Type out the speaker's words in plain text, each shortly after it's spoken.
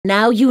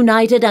now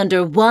united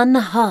under one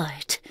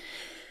heart.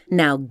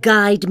 Now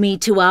guide me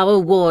to our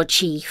war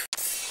chief.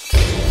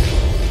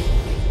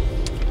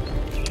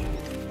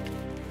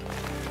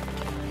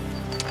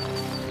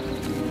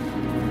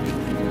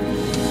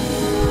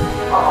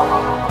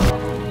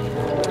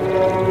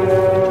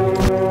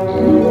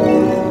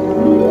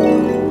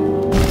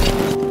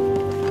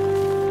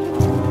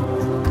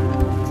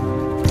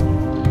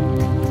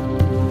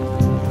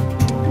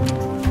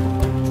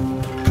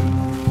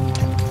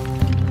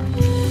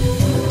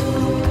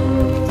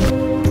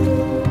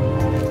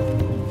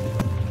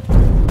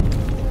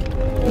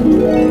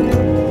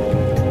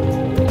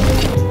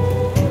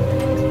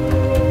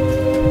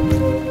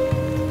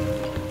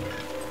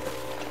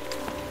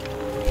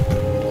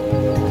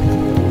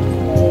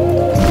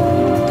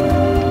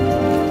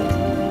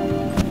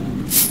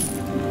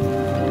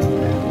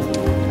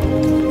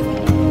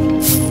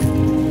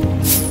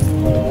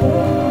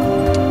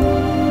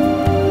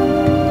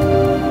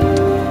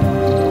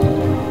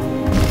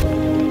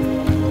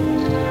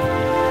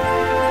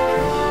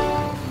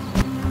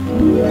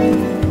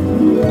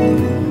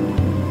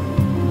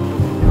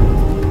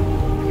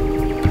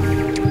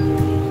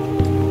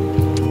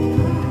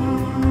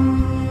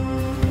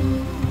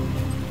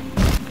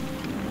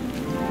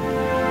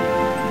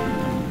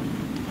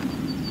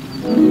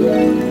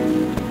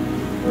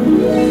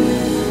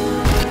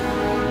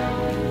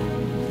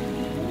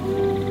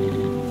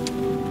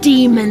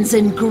 Demons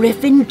in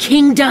Griffin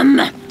Kingdom!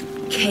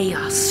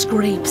 Chaos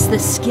scrapes the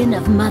skin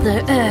of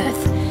Mother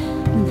Earth.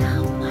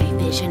 Now my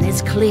vision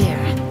is clear.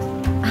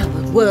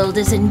 Our world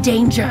is in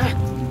danger.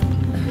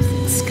 Earth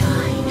and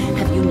sky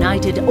have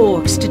united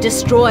orcs to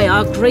destroy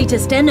our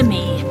greatest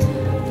enemy.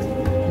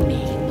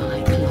 May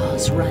my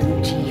claws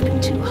run deep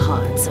into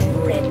hearts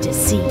of red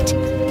deceit.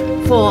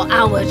 For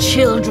our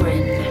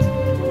children.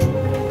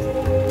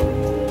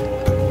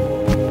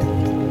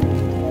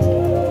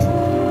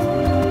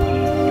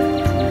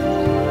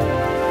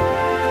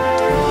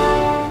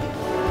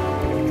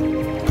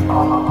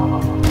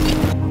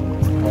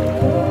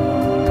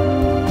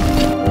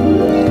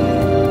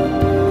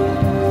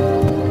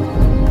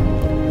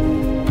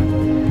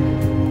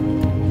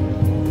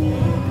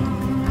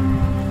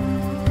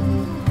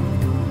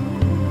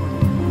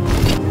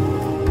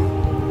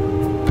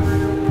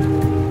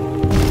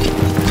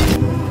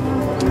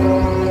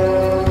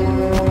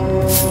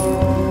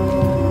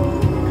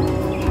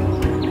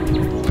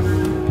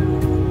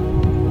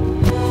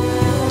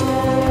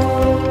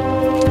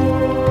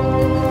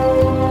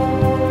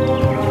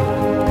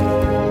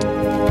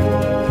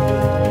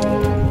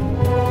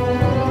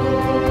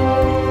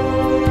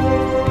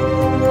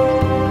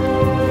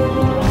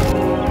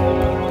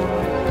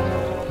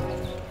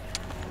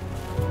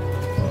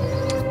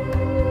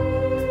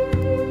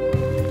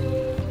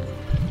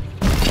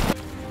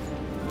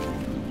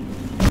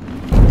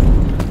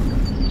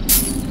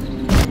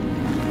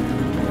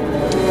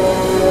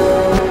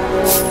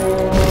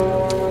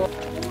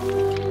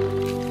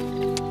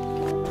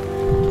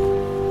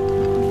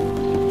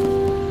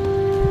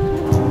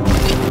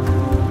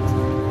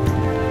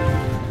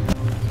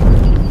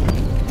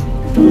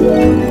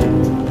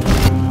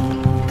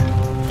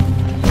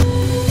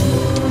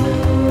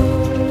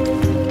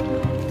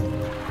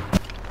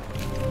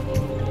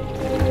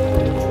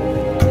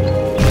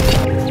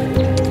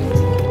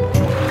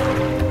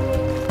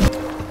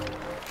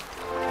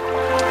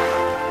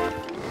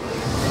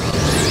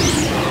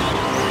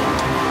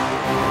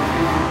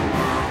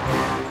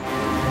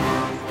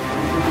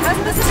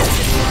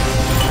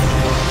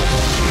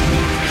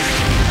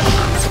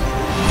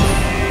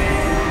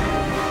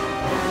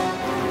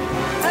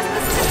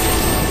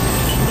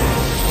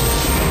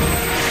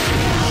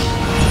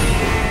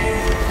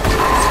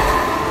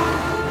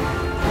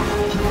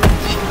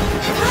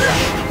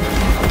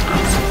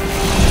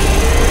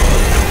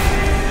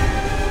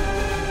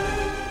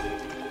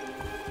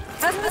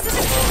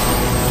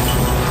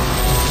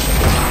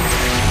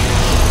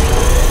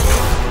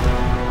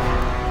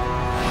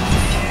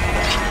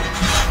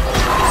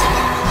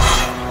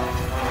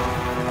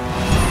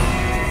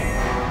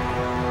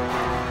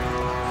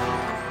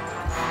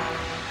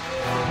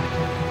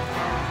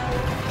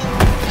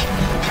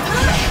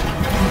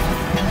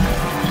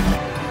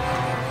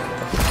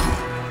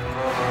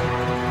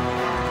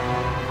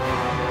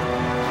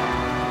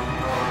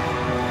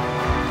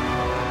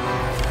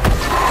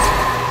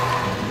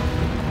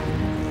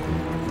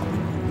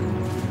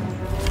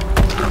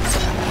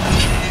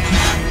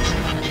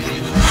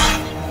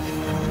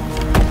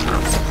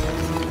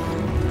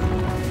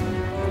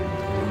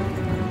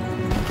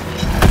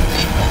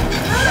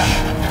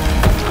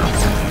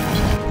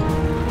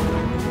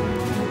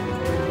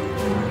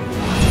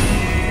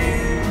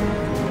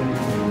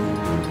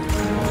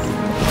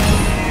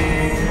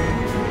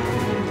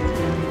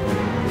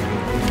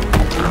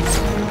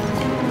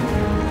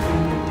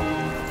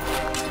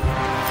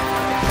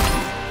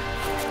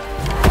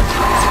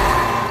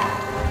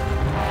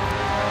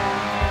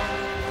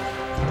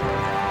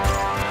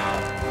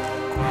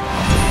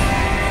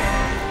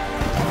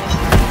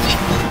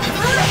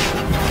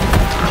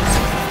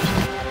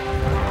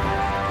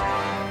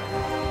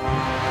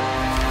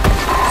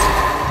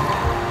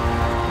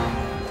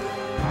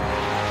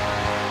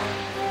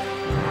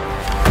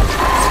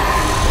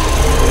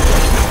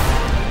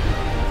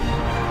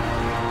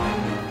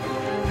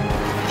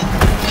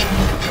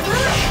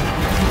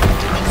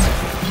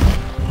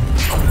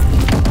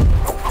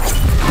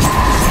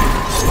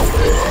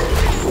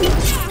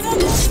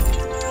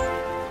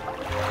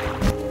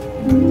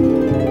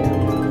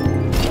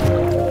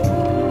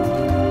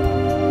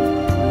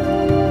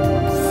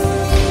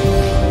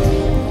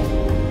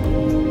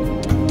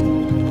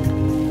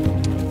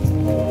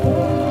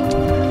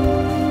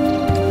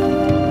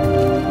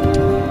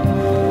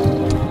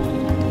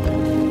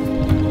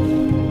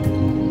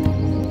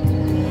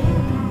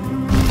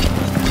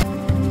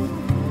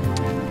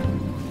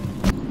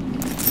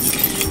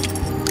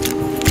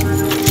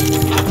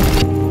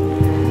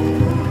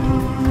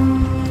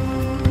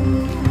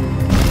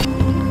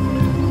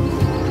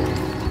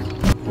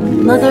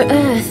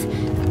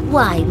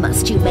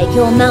 must you make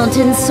your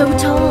mountains so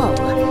tall?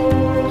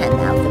 And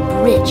now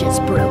the bridge is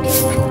broken.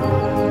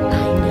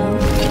 I know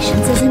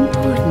patience is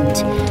important,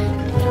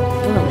 but a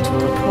boat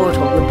or a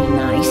portal would be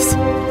nice.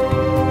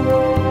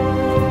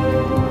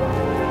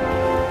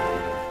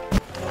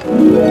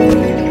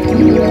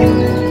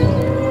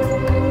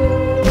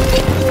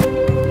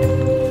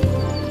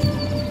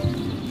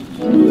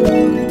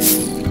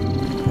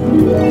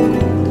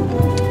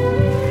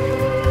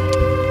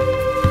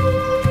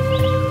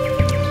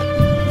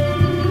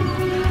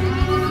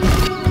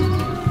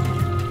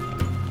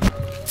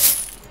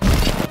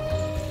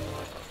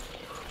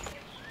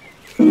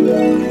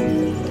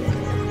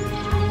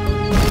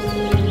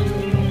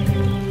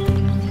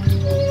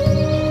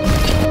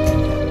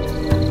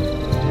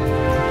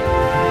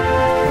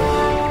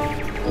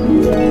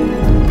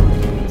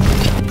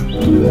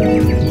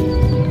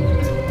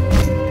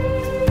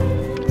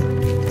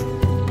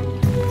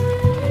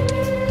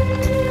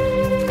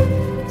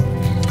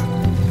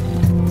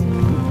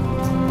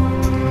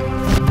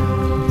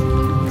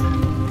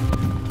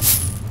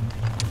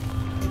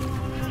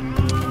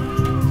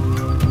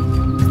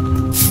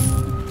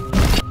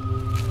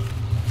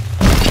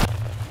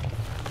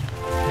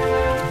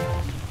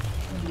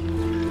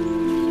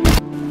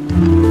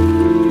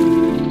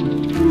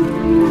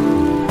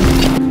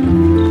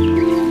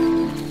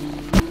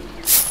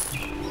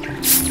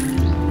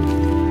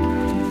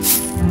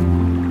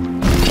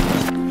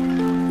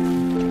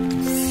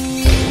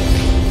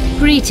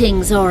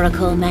 Greetings,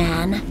 Oracle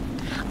Man.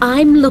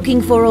 I'm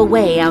looking for a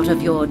way out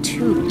of your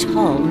too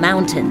tall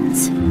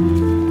mountains.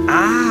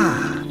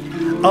 Ah,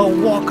 a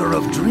walker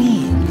of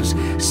dreams,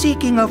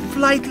 seeking a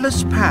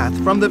flightless path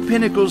from the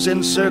pinnacles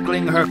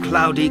encircling her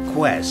cloudy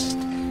quest.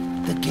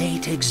 The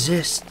gate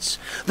exists,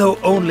 though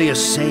only a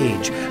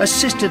sage,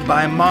 assisted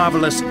by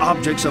marvelous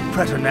objects of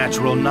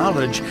preternatural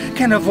knowledge,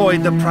 can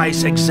avoid the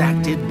price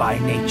exacted by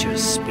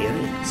nature's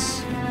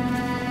spirits.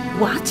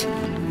 What?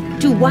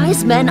 Do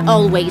wise men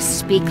always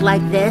speak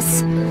like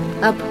this?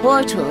 A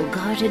portal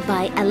guarded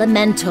by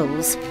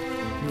elementals.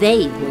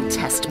 They will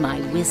test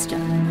my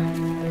wisdom.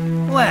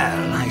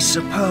 Well, I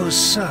suppose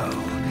so.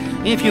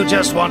 If you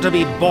just want to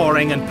be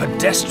boring and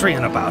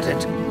pedestrian about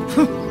it.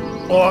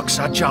 Orcs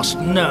are just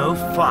no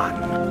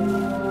fun.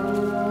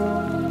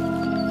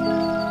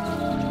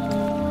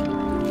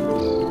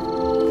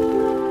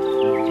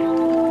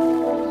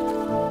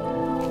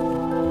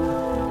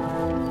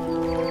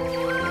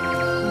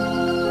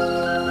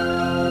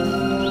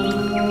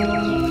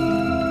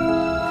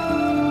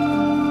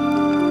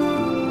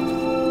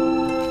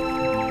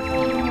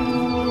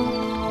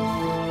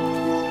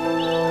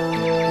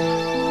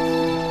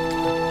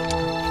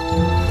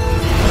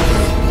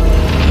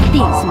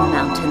 These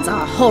mountains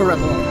are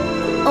horrible.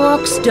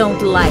 Orcs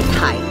don't like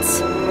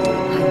heights.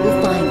 I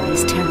will find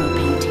these tarot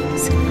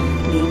paintings.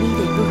 Maybe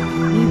they will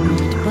help me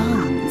read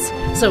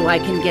bones, so I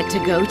can get to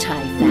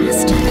Gotai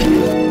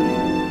faster.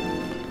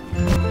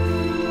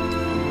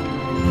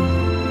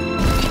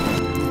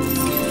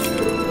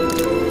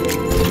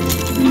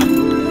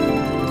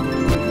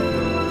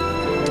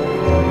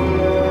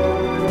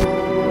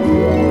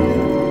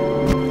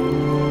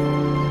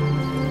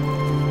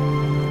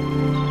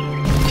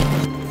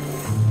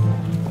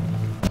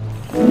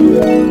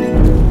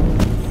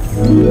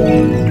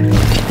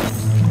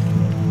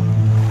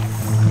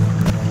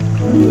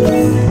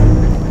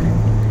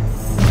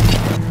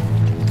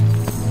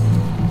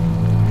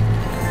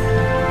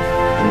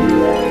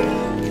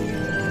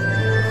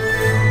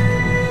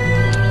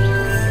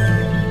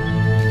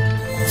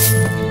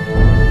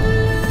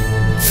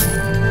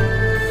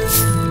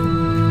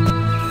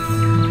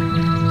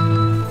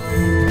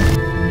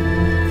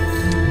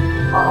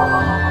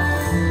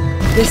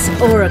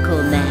 This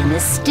Oracle Man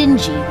is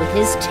stingy with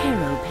his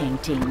tarot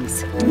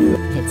paintings.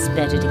 It's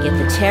better to get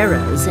the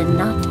tarots and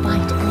not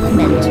fight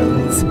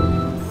elementals.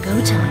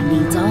 Gotai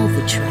needs all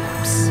the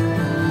traps.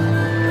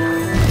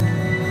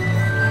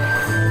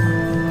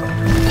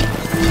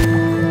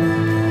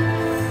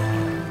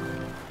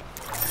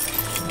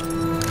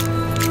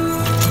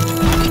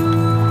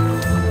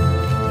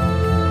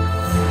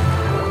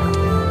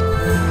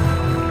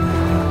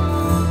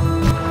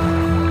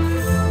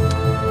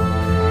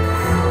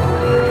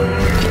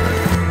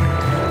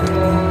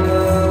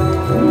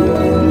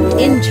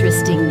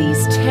 Interesting,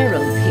 these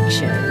tarot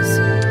pictures.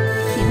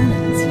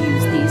 Humans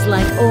use these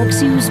like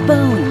orcs use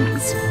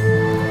bones.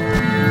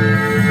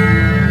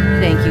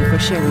 Thank you for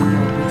sharing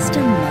your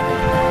wisdom, Mother.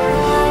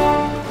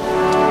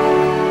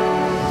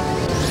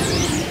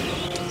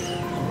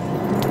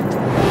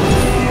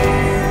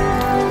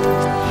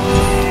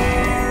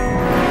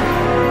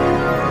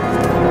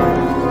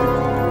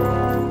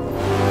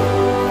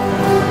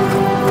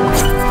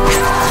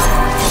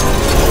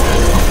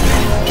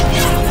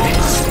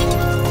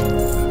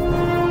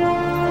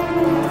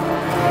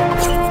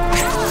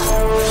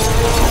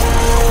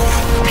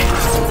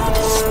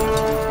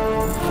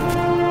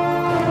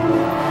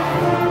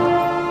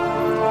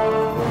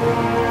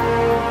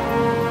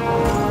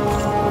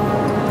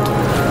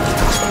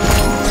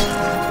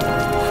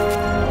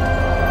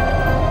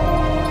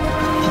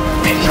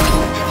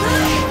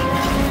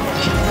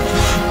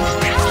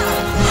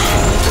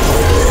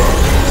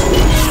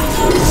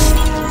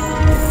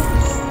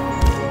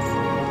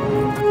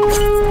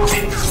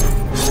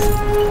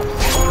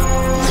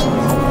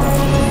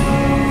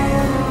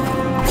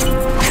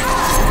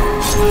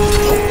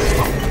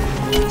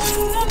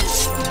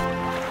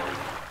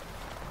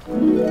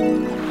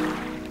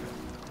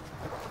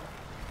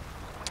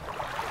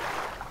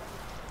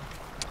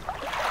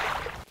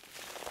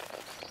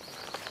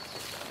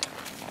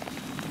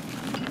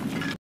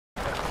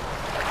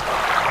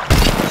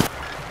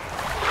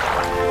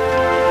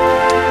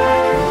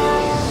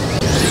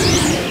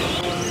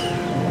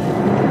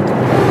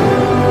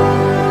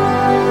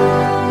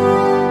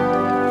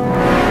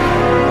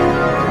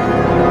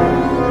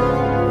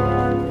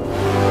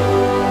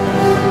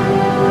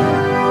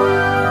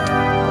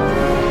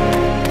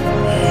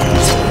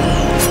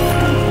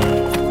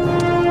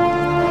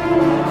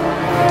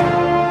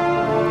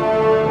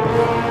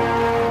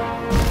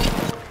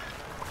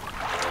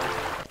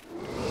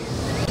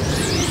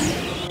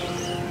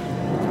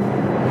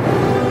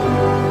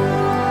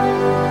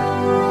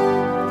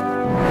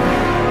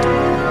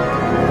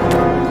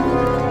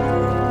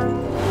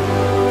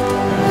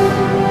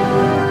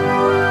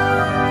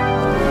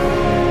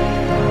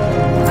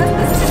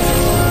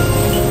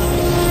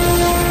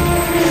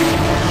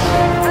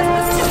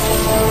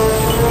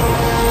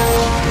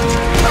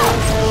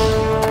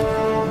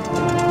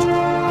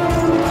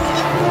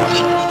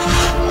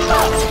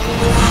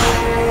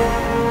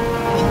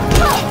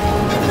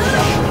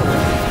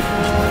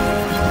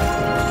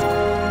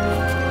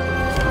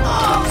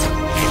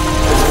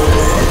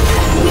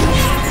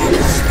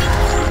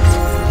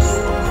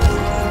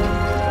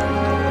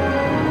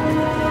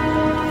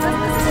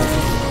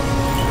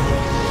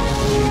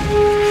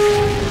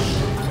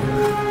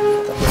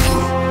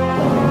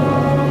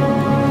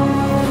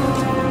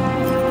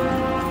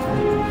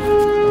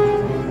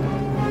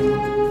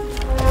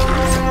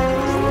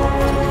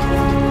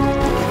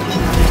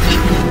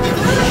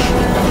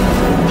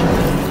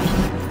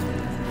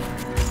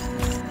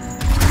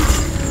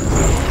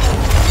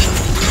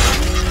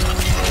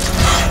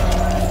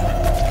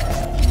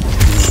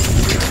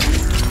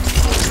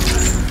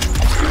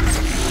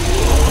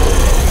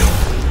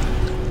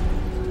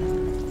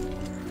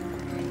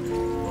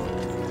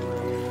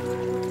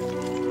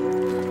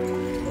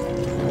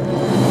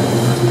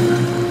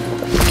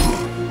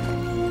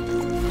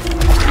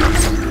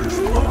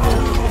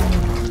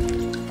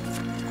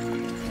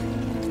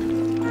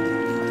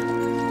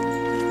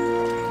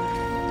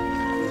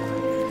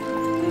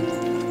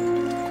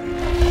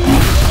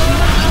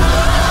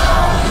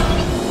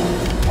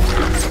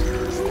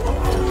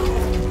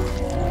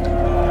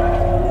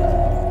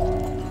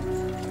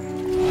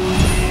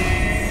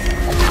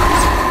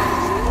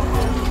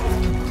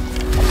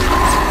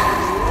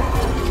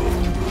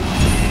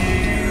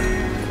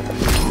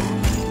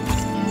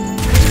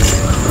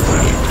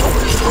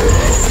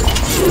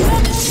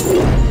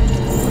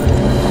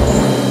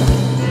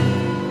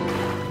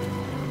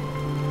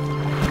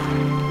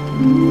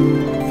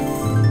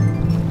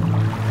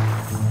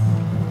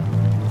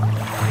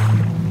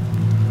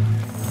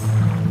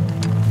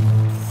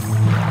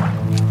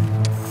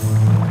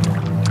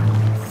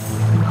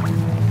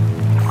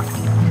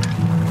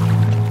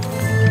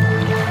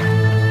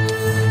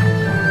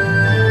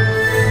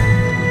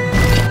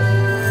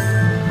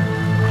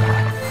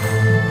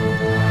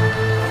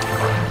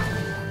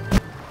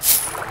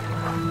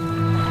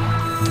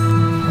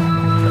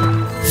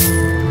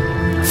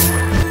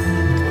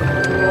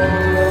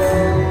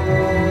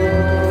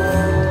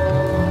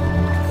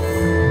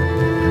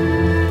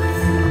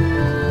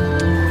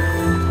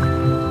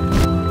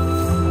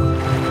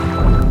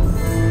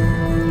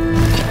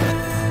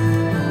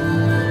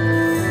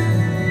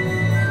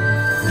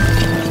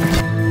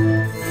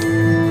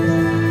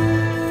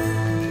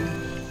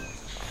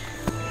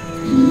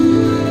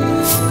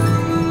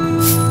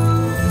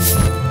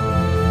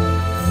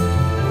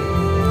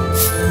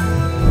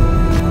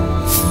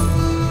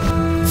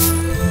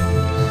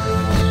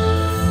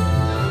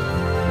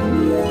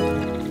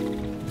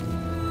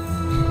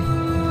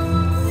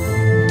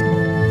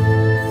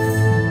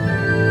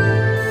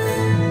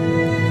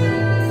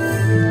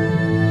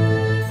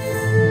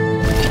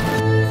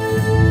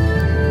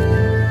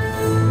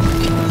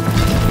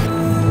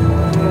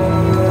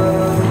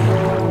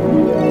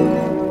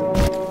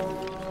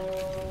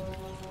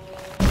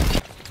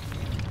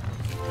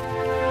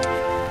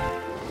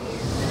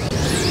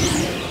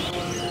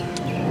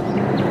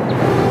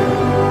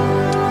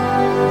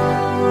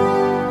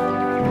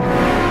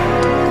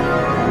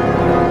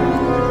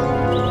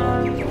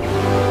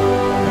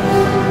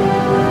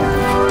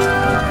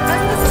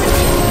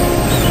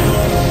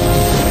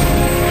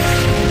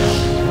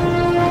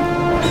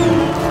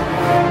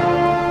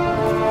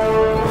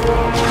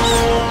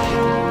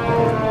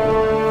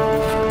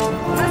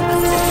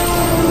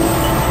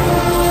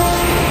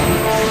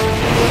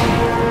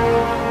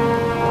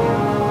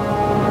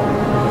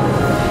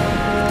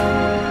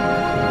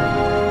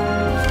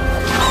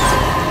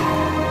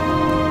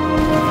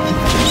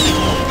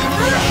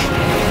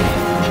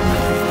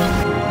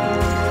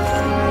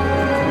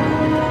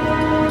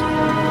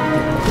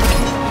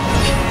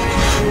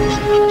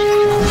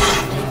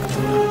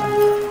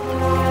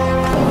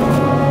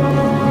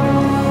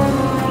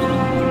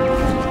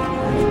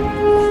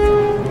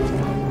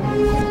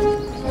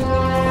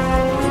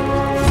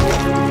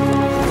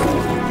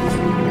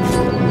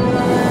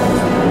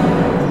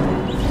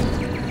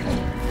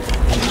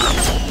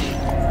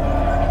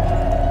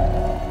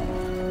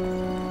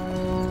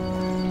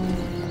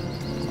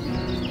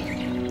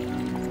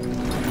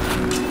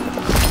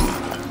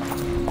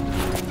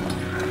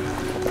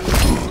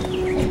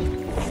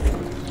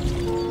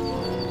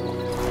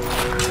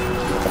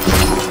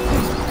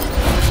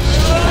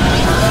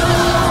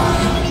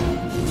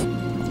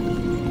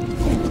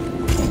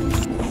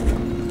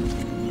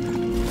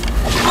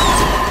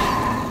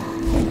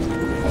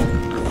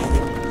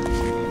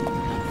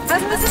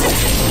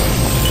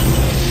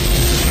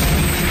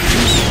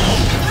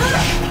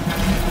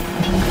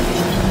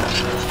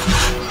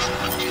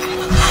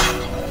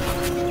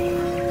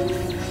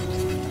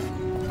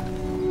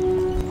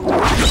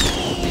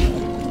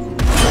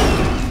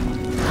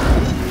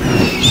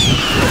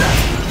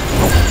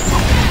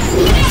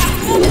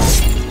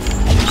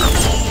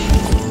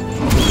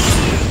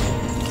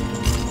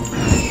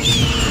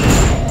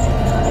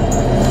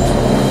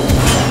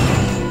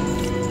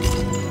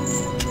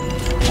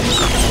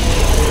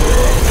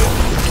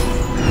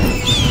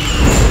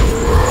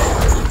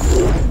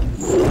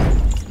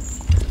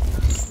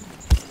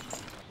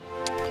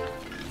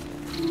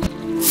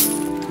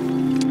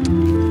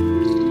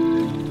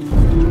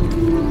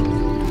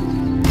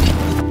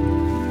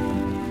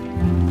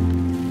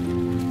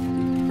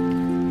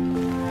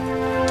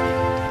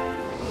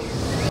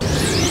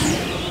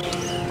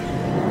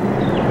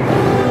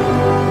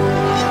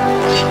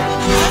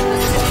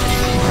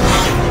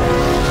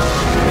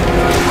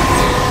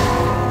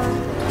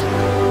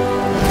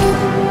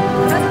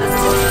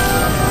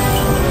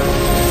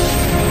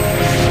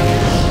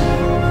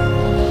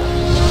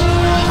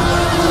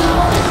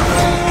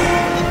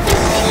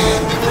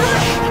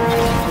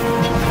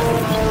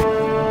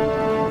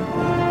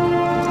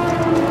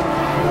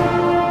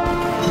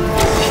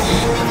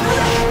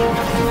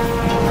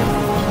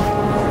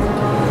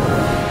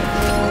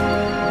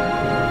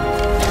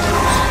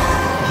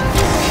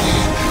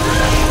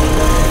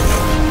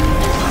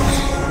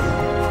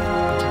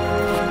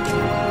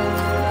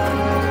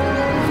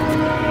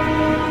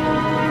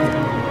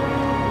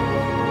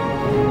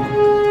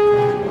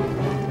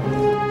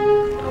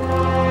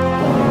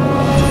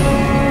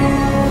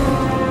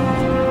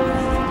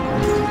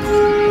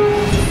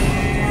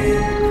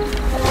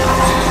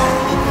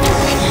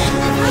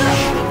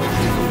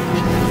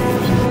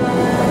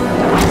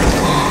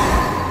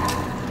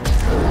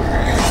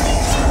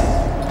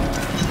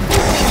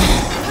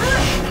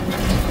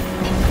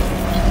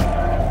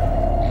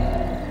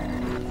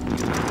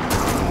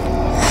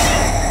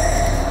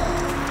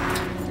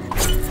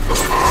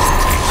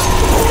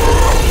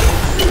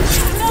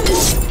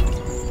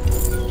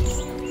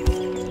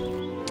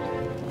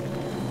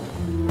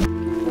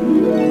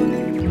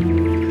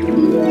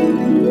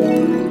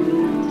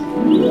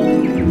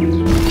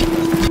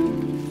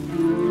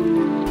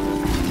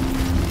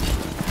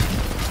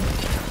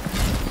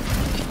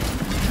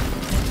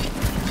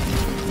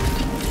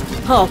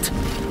 Halt!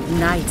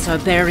 Knights are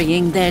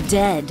burying their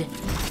dead.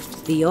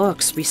 The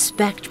orcs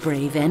respect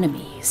brave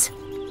enemies.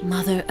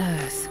 Mother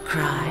Earth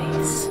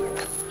cries.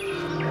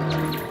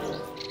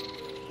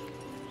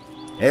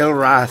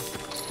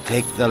 Elrath,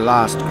 take the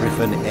last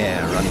griffin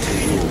heir unto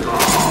you.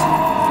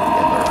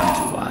 Deliver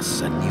unto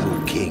us a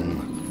new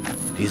king,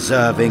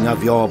 deserving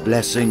of your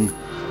blessing,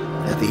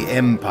 that the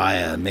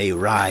Empire may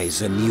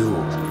rise anew.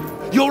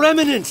 Your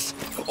Eminence!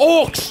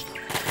 Orcs!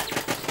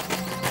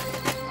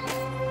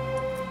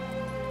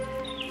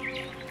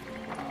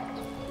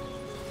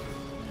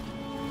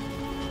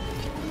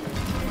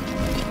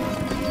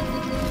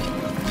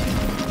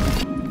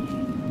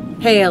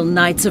 Hail,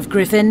 Knights of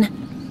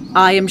Griffin.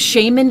 I am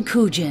Shaman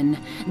Kujin,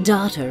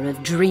 daughter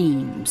of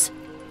dreams.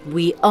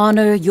 We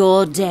honor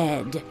your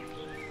dead.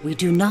 We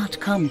do not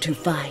come to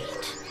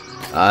fight.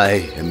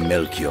 I am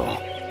Melchior,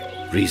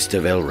 priest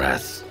of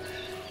Elrath.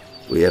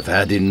 We have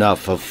had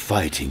enough of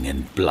fighting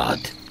and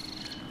blood.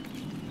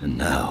 And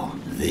now,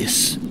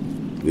 this.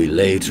 We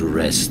lay to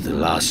rest the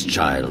last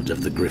child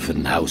of the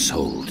Griffin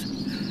household,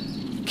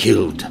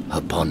 killed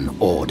upon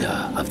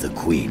order of the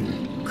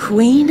Queen.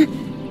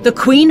 Queen? The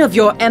Queen of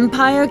your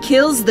Empire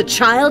kills the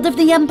child of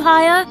the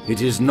Empire?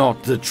 It is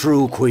not the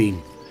true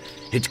Queen.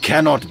 It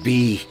cannot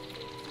be.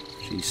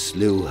 She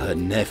slew her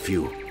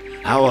nephew,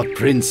 our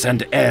prince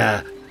and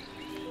heir,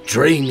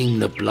 draining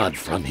the blood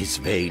from his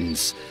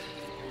veins,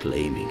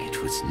 claiming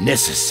it was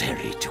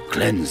necessary to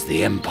cleanse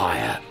the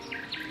Empire.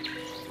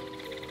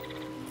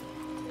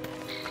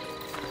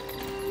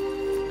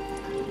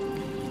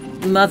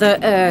 Mother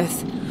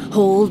Earth,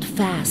 hold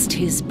fast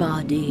his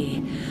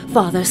body.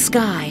 Father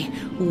Sky,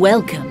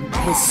 welcome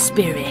his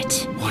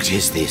spirit. What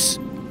is this?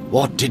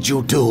 What did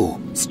you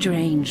do?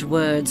 Strange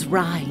words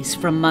rise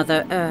from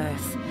Mother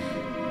Earth.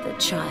 The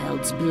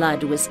child's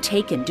blood was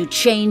taken to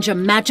change a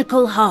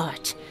magical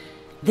heart.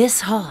 This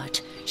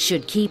heart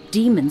should keep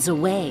demons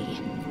away.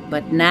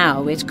 But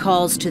now it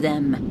calls to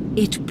them.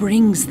 It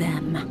brings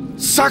them.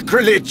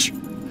 Sacrilege!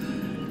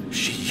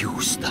 She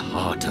used the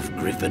heart of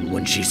Griffin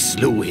when she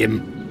slew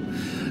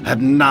him.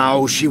 And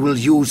now she will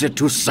use it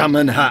to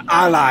summon her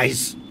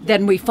allies.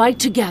 Then we fight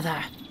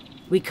together.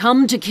 We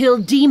come to kill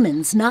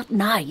demons, not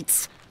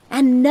knights.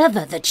 And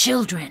never the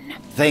children.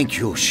 Thank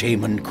you,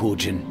 Shaman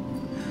Kujin.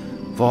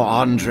 For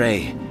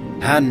Andre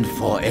and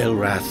for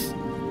Elrath.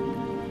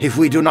 If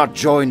we do not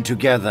join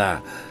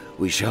together,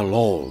 we shall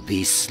all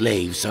be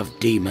slaves of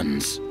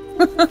demons.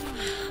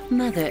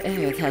 Mother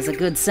Earth has a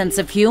good sense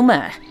of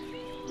humor.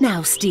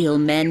 Now steel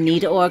men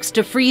need orcs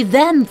to free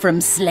them from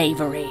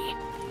slavery.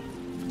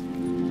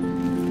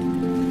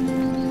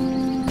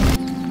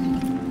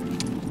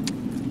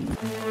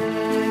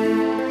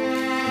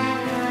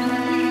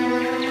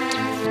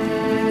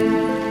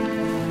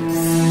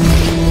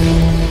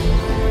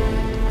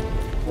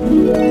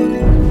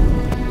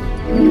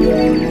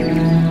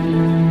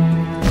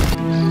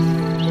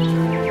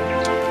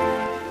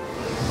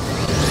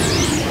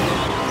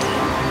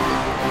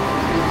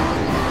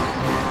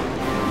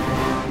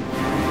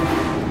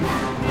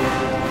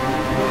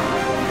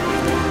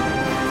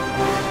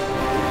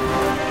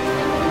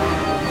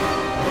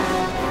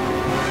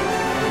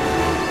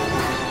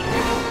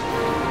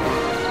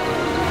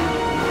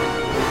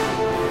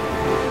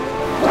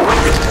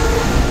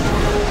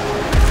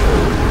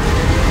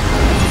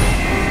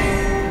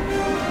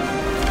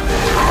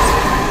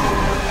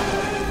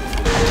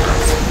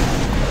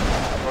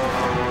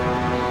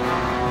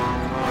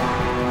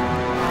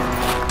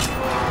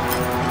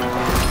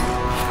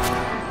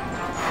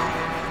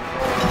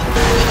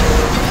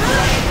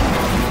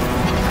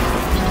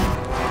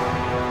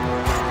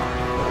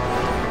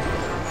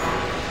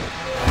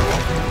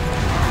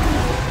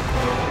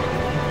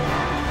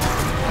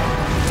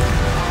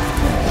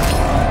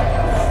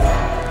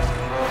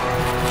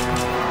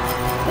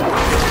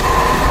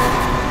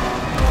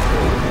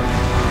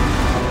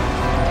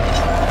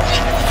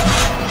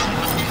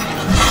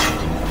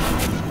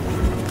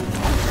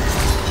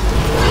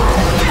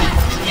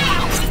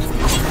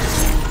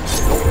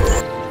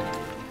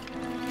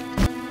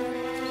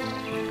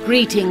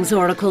 Greetings,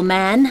 Oracle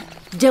Man.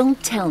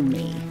 Don't tell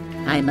me.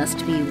 I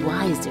must be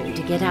wiser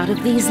to get out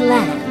of these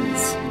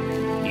lands.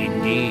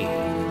 Indeed.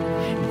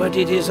 But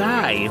it is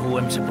I who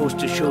am supposed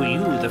to show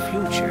you the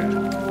future,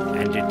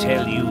 and to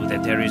tell you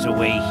that there is a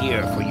way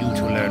here for you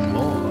to learn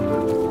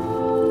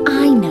more.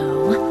 I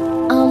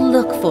know. I'll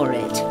look for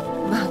it.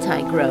 But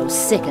I grow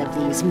sick of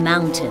these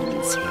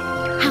mountains.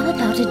 How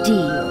about a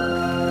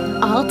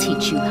deal? I'll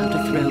teach you how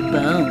to throw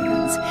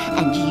bones,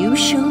 and you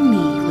show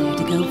me where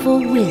to go for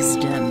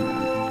wisdom.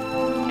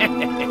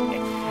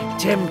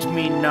 Tempt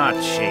me not,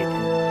 Shaman.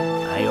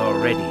 I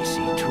already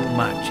see too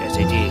much as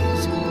it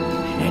is.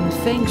 And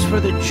thanks for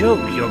the joke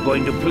you're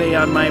going to play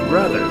on my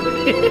brother.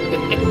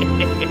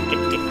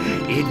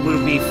 It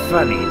will be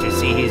funny to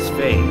see his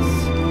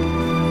face.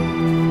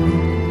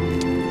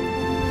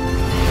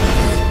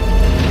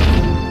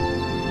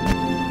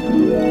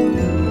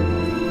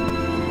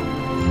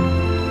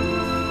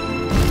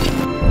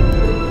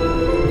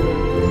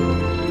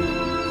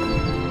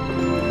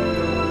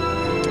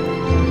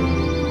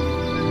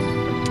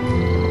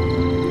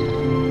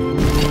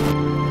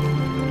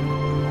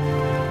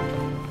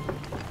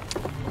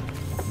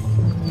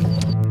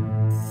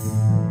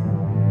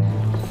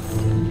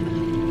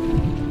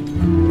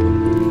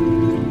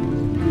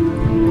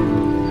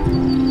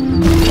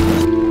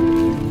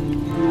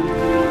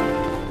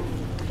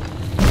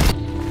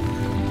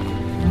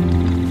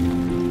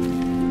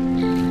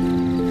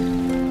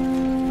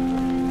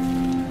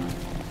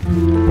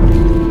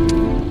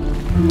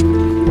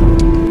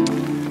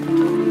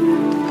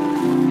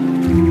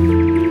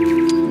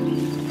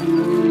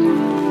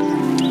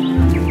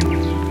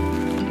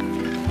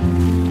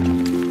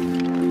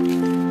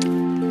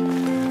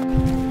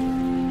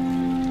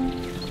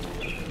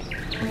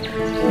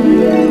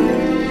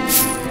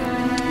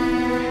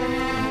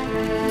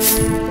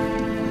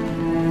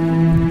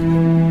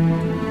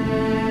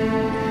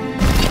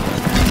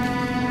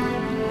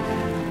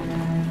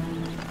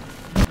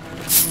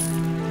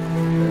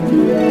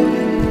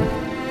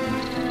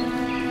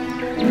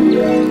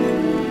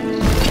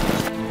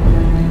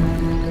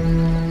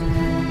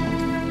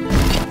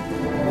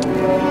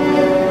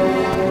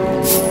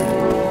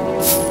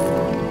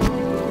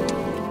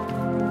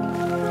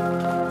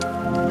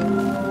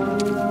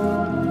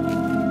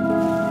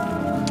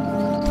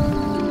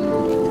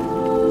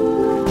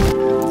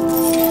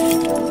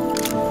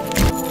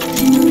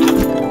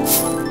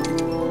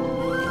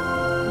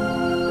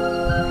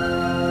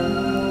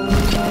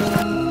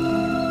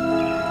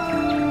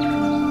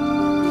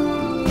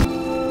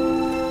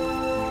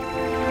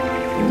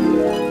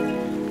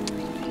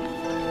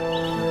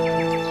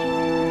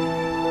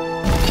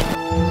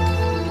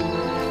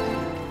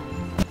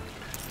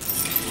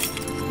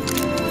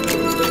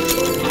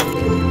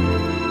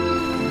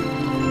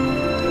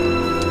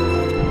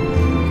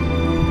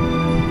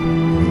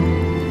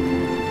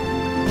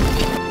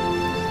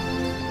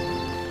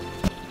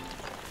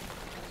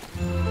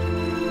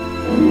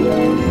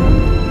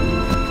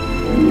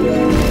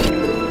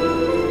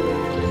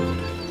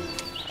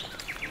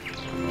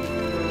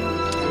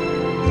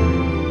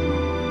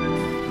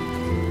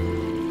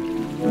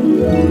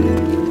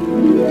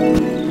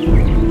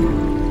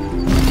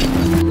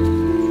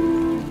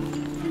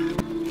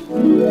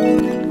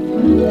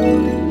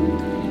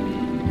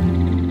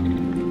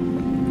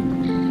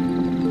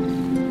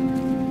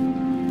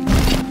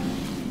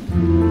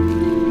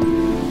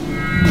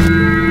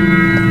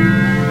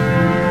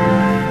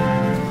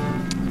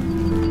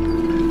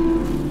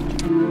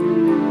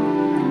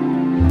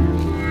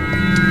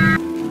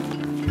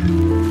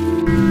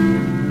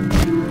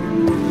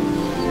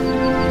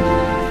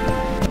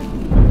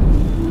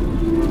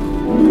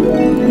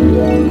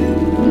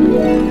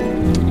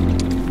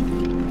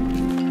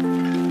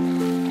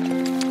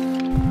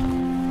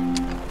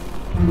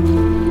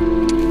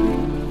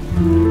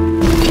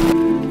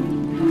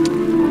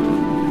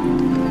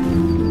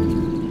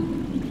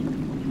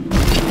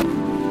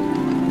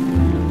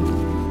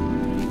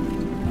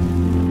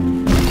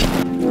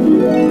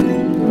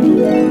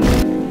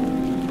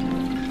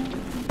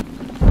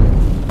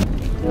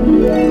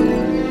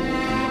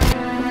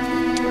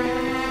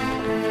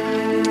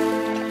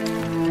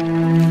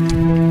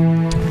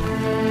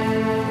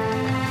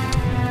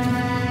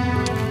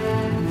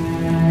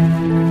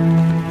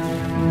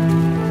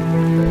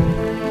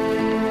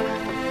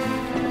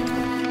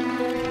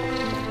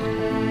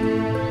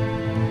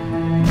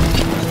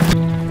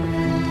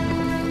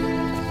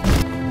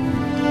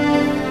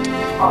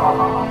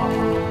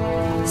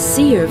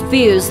 seer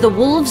fears the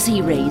wolves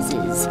he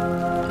raises.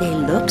 They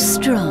look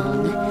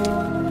strong,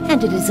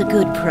 and it is a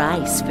good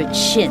price for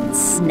chin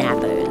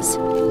snappers.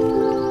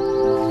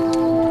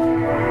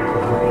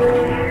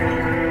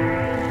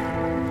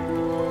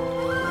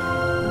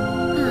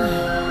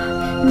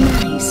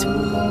 Nice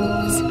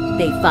wolves.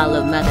 They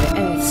follow Mother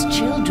Earth's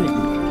children.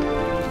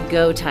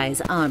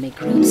 Gotai's army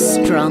grows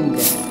stronger.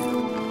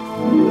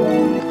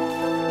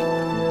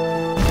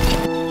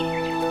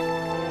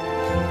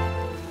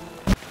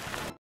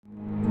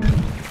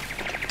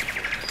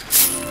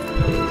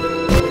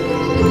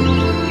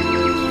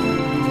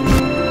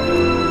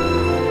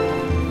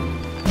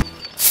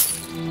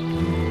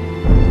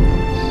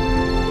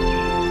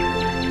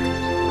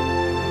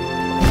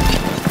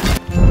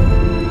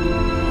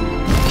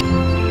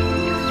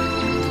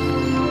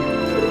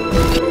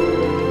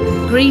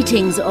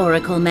 Greetings,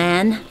 Oracle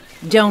Man.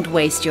 Don't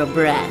waste your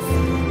breath.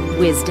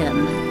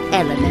 Wisdom,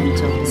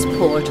 elementals,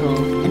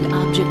 portal, and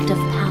object of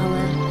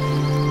power.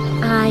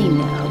 I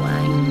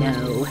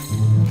know.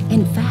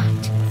 In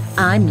fact,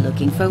 I'm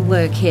looking for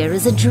work here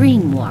as a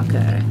dream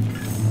walker.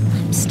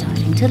 I'm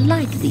starting to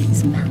like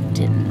these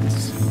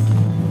mountains.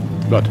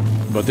 But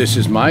this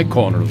is my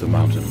corner of the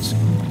mountains.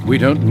 We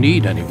don't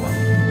need anyone.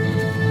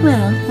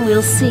 Well,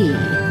 we'll see.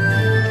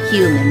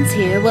 Humans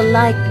here will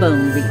like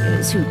bone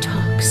readers who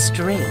talk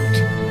straight.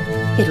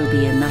 It'll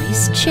be a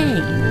nice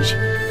change.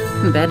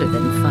 Better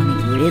than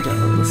funny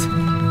riddles.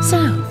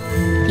 So,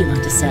 you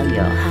want to sell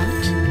your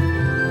hut?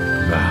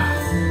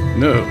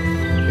 No,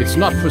 it's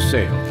not for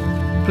sale.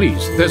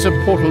 Please, there's a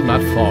portal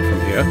not far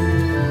from here.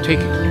 Take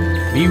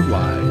it. Be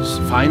wise.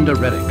 Find a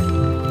relic.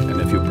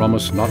 And if you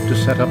promise not to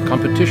set up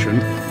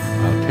competition,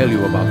 I'll tell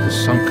you about the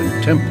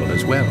Sunken temple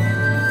as well.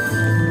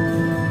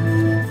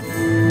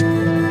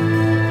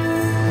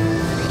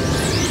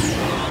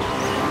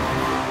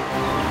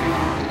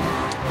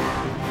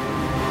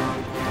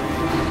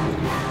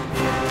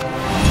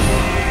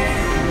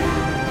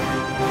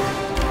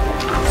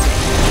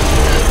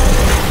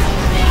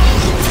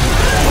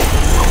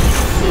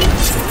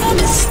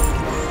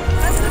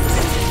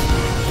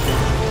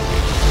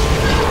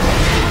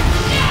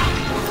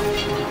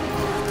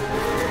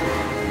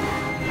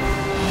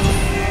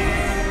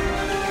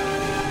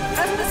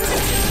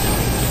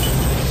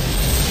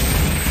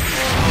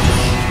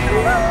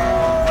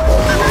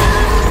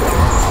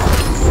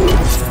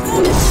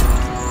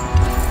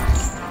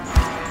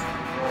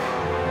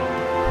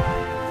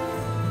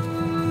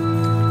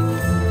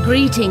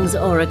 Greetings,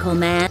 Oracle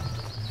Man.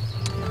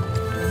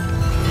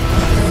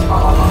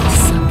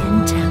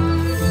 Sunken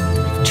temple filled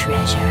with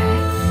treasure.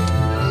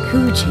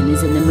 Kujin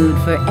is in the mood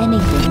for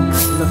anything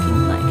not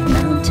looking like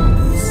mountains.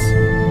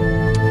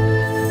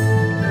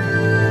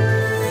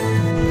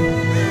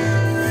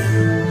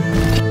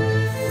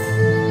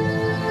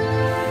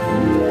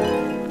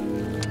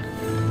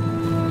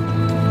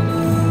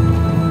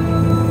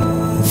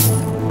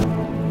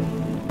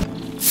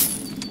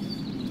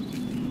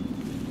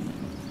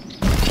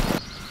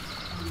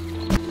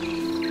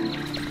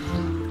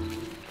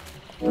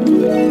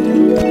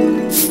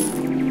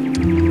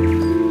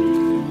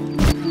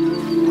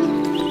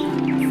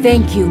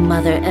 Thank you,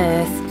 Mother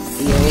Earth.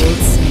 The old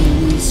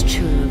saying is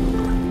true.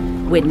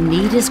 When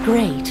need is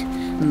great,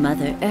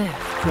 Mother Earth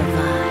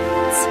provides.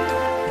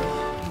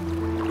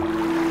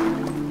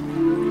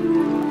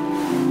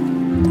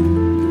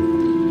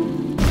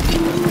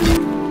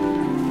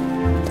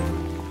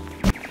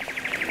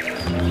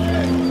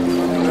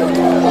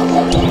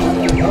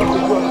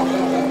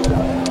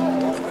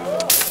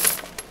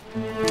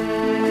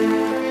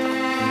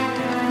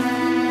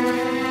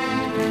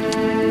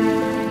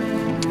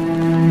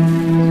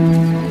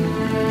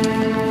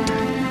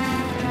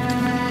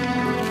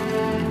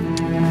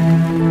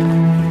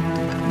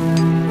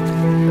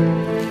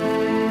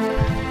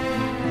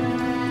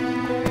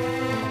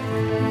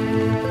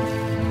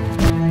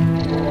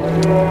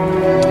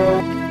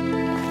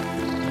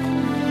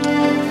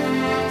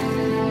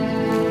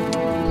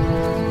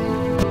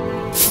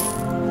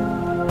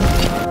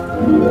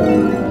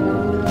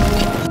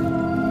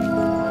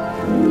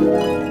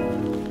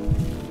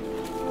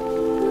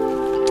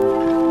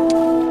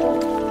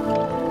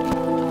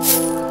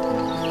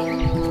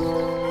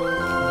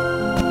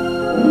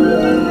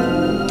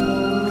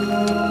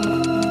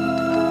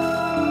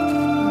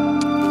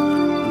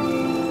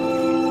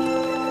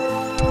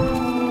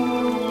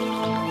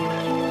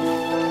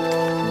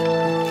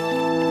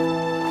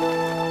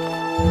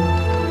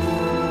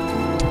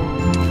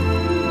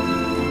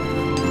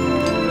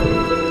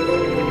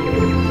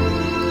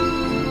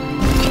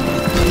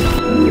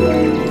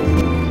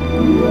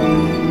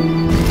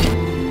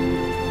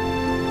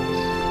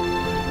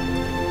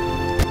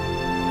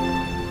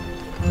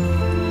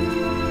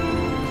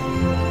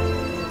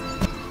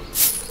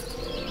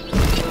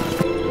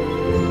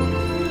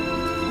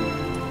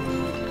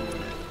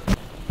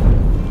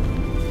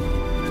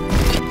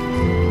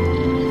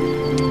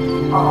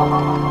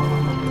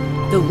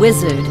 The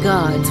wizard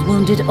guards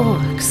wounded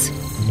orcs,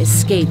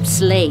 escaped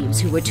slaves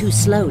who were too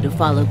slow to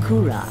follow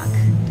Kurak.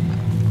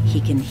 He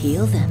can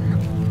heal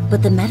them,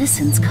 but the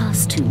medicines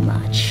cost too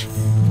much.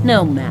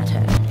 No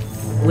matter.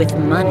 With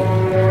money,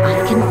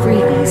 I can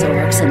free these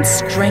orcs and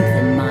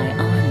strengthen my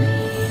army.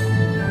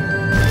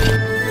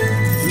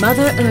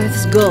 Mother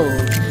Earth's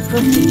gold for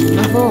freedom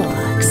of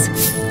orcs.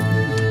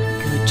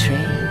 Good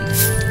trade.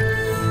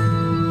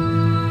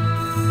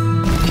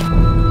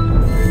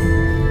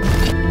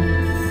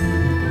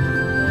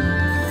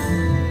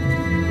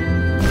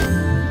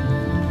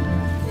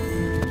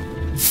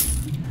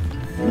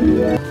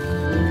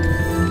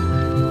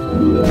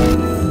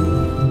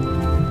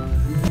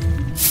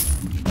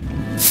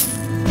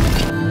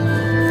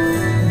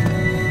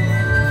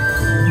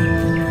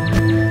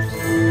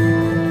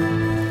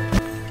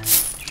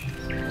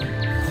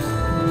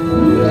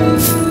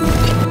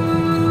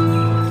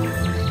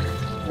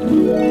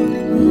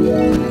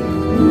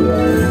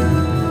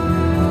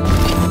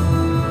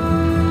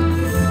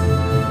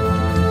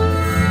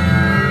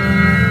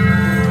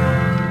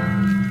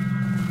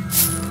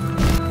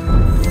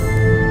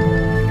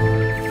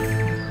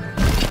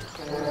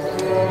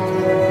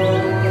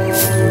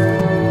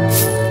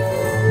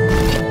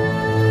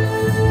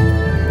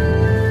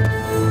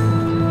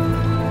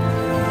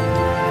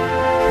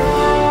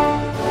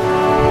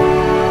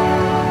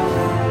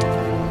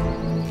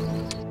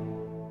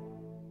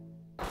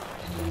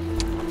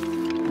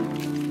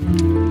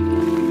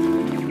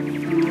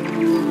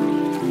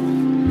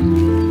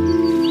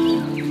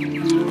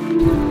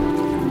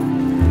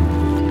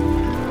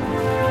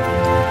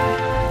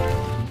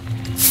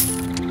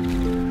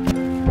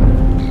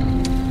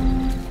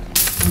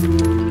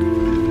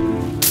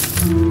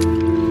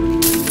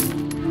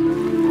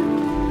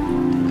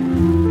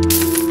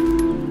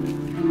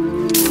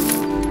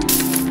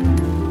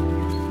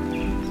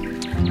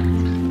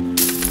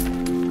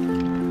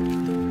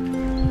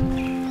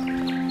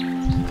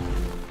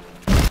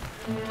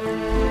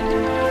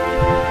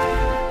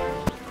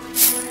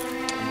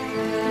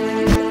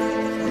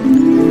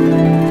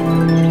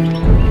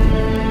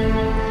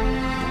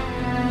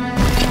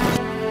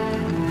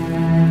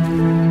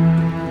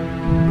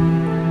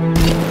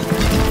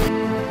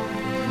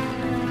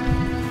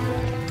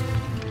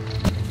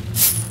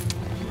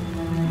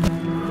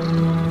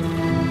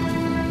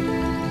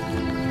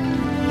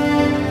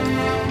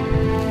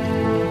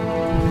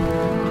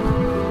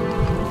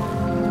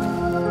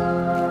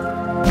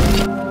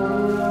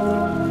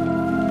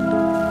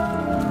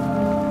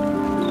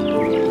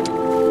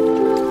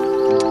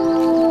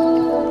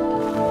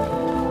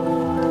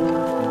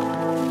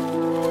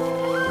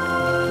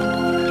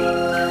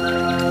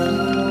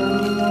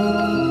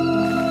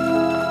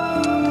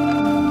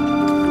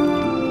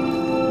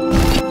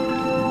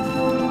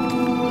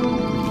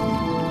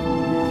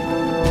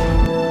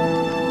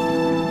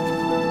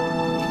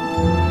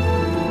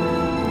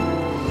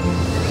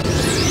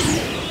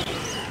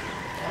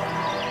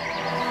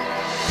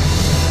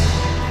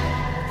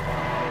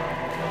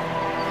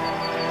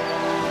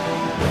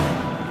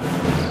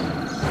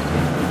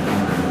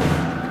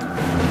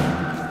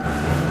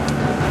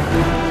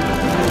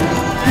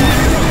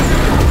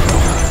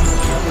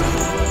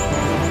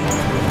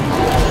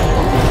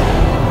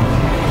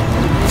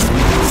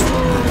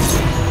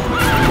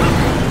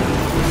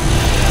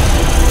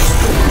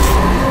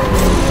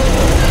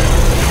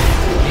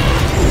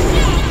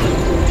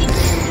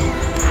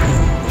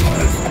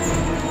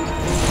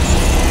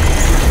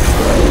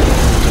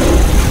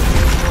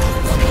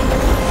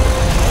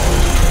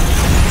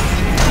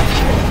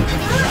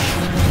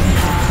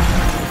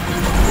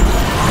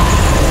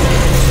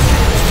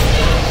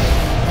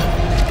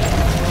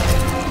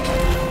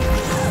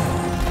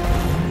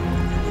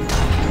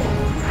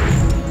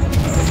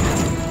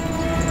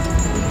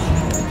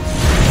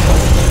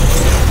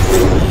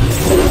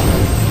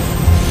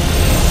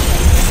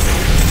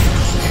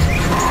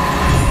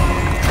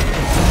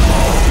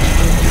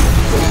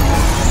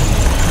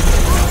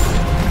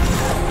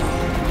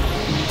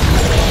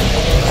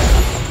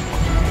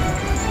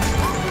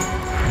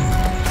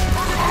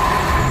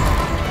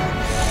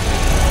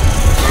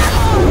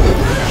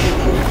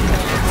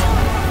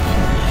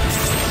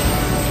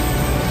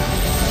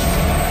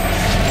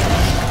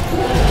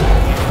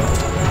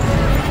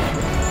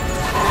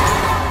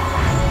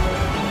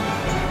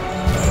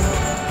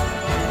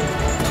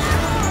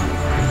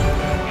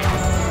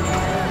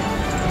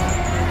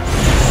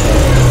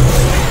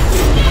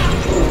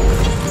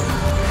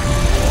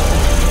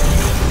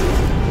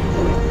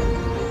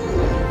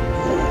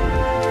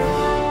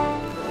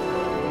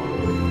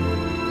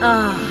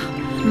 Ah,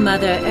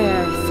 Mother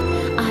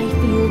Earth, I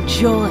feel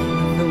joy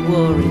of the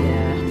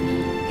warrior.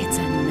 It's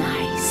a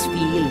nice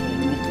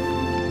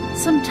feeling.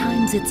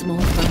 Sometimes it's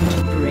more fun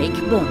to break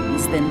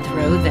bones than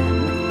throw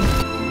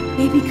them.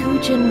 Maybe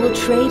Kujin will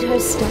trade her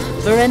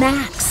stuff for an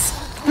axe.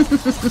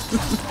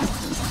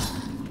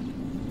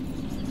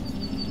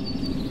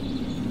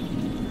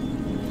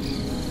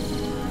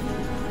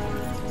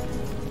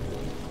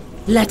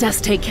 Let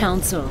us take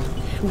counsel.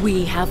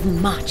 We have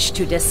much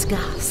to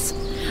discuss.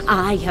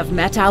 I have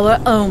met our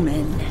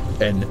omen.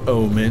 An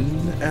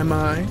omen, am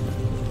I?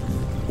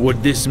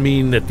 Would this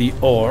mean that the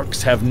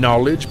orcs have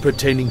knowledge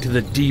pertaining to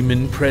the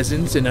demon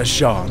presence in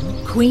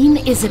Ashan? Queen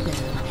Isabel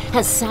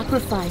has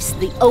sacrificed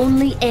the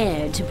only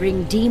heir to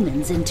bring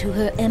demons into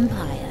her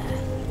empire.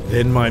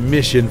 Then my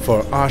mission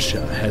for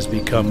Asha has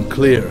become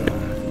clearer.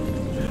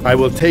 I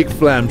will take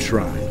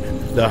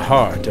Flamshrine, the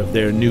heart of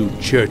their new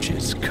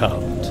church's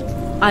cult.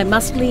 I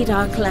must lead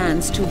our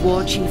clans to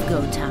War Chief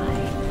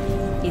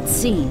Gotai. It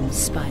seems,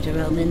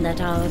 Spider Omen, that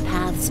our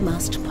paths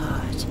must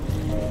part.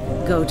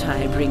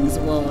 Gotai brings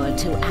war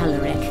to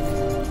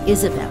Alaric,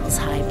 Isabel's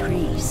high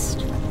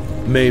priest.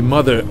 May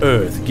Mother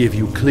Earth give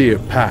you clear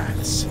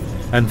paths,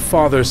 and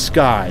Father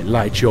Sky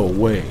light your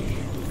way.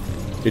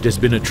 It has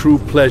been a true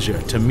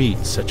pleasure to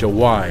meet such a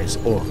wise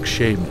orc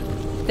shaman.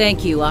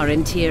 Thank you,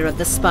 Arentir of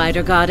the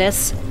Spider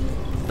Goddess.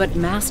 But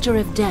Master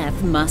of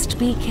Death must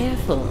be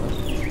careful.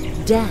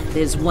 Death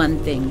is one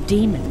thing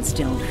demons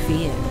don't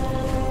fear.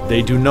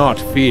 They do not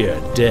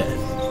fear death,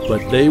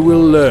 but they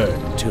will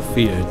learn to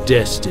fear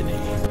destiny.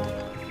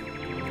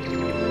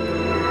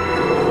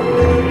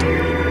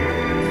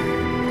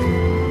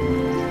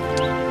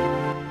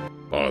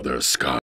 Father Sky.